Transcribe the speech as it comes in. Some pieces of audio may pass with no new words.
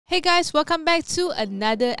Hey guys, welcome back to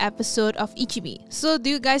another episode of ICYMI. So do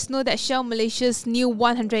you guys know that Shell Malaysia's new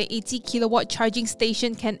 180 kilowatt charging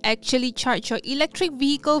station can actually charge your electric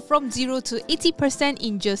vehicle from 0 to 80%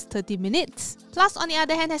 in just 30 minutes? Plus, on the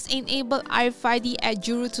other hand, has enabled RFID at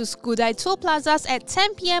Juru-Skudai toll plazas at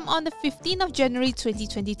 10 PM on the 15th of January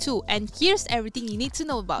 2022. And here's everything you need to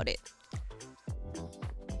know about it.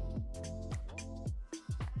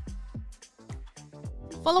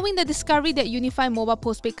 Following the discovery that Unifi Mobile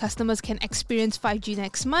postpaid customers can experience 5G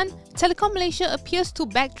next month, Telekom Malaysia appears to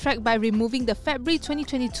backtrack by removing the February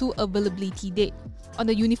 2022 availability date. On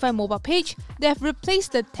the Unifi Mobile page, they have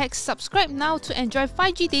replaced the text "Subscribe now to enjoy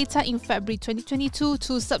 5G data in February 2022"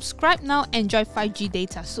 to "Subscribe now, enjoy 5G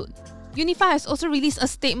data soon." Unifi has also released a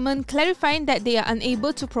statement clarifying that they are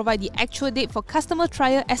unable to provide the actual date for customer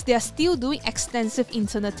trial as they are still doing extensive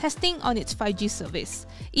internal testing on its 5G service.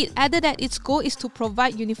 It added that its goal is to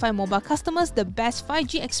provide Unifi Mobile customers the best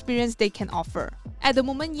 5G experience they can offer. At the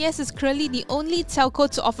moment, Yes is currently the only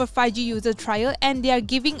telco to offer 5G user trial, and they are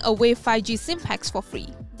giving away 5G SIM packs for free.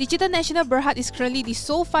 Digital Nasional Berhad is currently the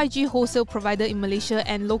sole 5G wholesale provider in Malaysia,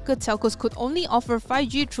 and local telcos could only offer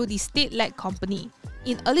 5G through the state-led company.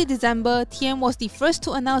 In early December, TM was the first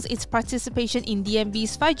to announce its participation in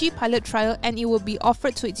DNB's 5G pilot trial, and it will be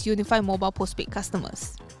offered to its Unifi Mobile postpaid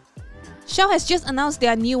customers. Shell has just announced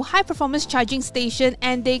their new high-performance charging station,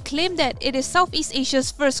 and they claim that it is Southeast Asia's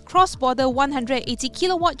first cross-border 180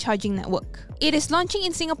 kilowatt charging network. It is launching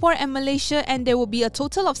in Singapore and Malaysia, and there will be a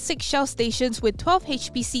total of 6 Shell stations with 12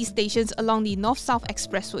 HPC stations along the North-South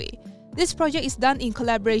Expressway. This project is done in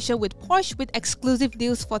collaboration with Porsche with exclusive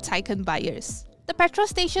deals for Taycan buyers. The petrol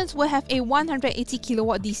stations will have a 180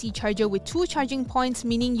 kilowatt DC charger with 2 charging points,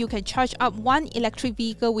 meaning you can charge up one electric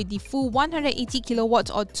vehicle with the full 180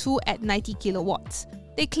 kilowatts or 2 at 90 kilowatts.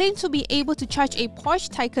 They claim to be able to charge a Porsche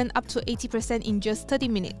Taycan up to 80% in just 30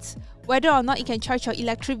 minutes. Whether or not it can charge your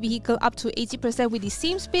electric vehicle up to 80% with the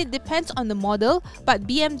same speed depends on the model, but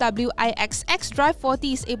BMW iX Drive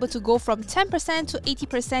 40 is able to go from 10% to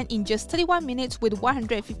 80% in just 31 minutes with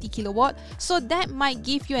 150 kilowatt, so that might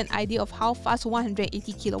give you an idea of how fast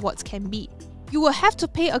 180 kilowatts can be. You will have to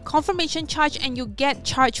pay a confirmation charge, and you get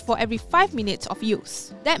charged for every 5 minutes of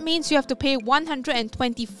use. That means you have to pay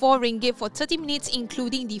 124 ringgit for 30 minutes,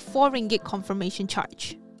 including the 4 ringgit confirmation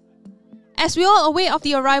charge. As we are all aware of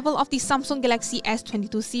the arrival of the Samsung Galaxy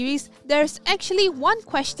S22 series, there's actually one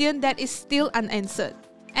question that is still unanswered,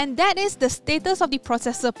 and that is the status of the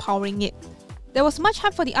processor powering it. There was much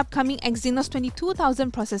hype for the upcoming Exynos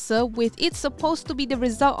 22000 processor, with it supposed to be the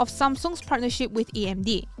result of Samsung's partnership with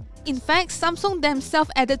AMD. In fact, Samsung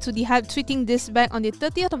themselves added to the hype, tweeting this back on the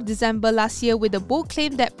 30th of December last year with the bold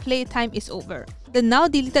claim that playtime is over. The now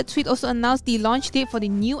deleted tweet also announced the launch date for the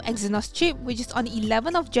new Exynos chip, which is on the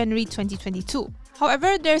 11th of January 2022.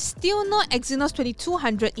 However, there's still no Exynos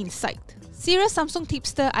 2200 in sight. Serious Samsung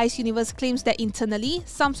tipster ICYMI claims that internally,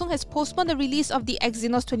 Samsung has postponed the release of the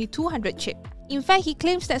Exynos 2200 chip. In fact, he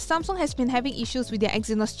claims that Samsung has been having issues with their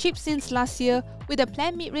Exynos chip since last year, with a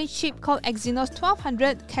planned mid-range chip called Exynos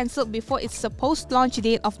 1200 cancelled before its supposed launch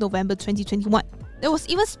date of November 2021. There was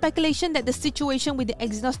even speculation that the situation with the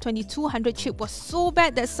Exynos 2200 chip was so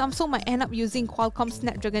bad that Samsung might end up using Qualcomm's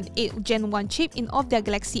Snapdragon 8 Gen 1 chip in all of their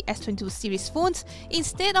Galaxy S22 series phones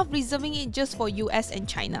instead of reserving it just for US and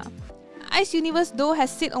China. ICYMI though has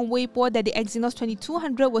said on Weibo that the Exynos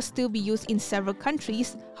 2200 will still be used in several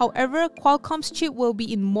countries. However, Qualcomm's chip will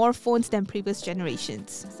be in more phones than previous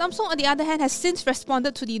generations. Samsung, on the other hand, has since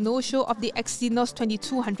responded to the no-show of the Exynos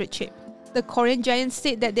 2200 chip. The Korean giant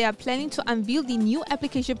said that they are planning to unveil the new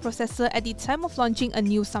application processor at the time of launching a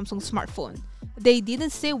new Samsung smartphone. They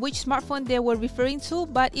didn't say which smartphone they were referring to,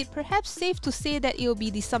 but it's perhaps safe to say that it will be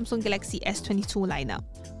the Samsung Galaxy S22 lineup.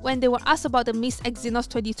 When they were asked about the missed Exynos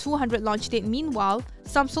 2200 launch date, meanwhile,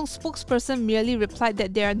 Samsung spokesperson merely replied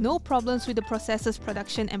that there are no problems with the processor's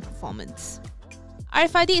production and performance.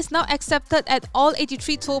 RFID is now accepted at all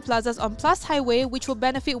 83 toll plazas on Plus Highway, which will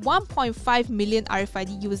benefit 1.5 million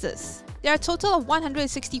RFID users. There are a total of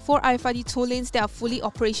 164 RFID toll lanes that are fully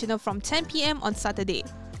operational from 10 PM on Saturday.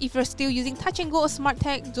 If you're still using Touch and Go or Smart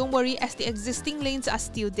Tag, don't worry, as the existing lanes are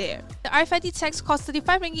still there. The RFID tags cost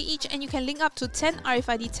 35 ringgit each, and you can link up to 10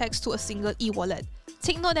 RFID tags to a single e-wallet.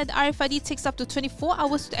 Take note that the RFID takes up to 24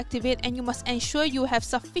 hours to activate, and you must ensure you have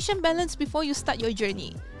sufficient balance before you start your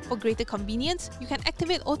journey. For greater convenience, you can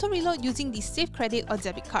activate auto reload using the Safe Credit or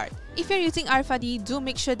debit card. If you're using RFID, do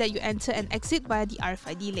make sure that you enter and exit via the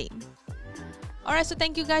RFID lane. Alright, so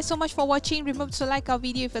thank you guys so much for watching. Remember to like our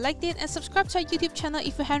video if you liked it, and subscribe to our YouTube channel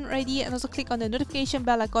if you haven't already, and also click on the notification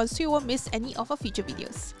bell icon so you won't miss any of our future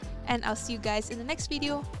videos. And I'll see you guys in the next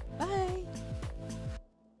video. Bye!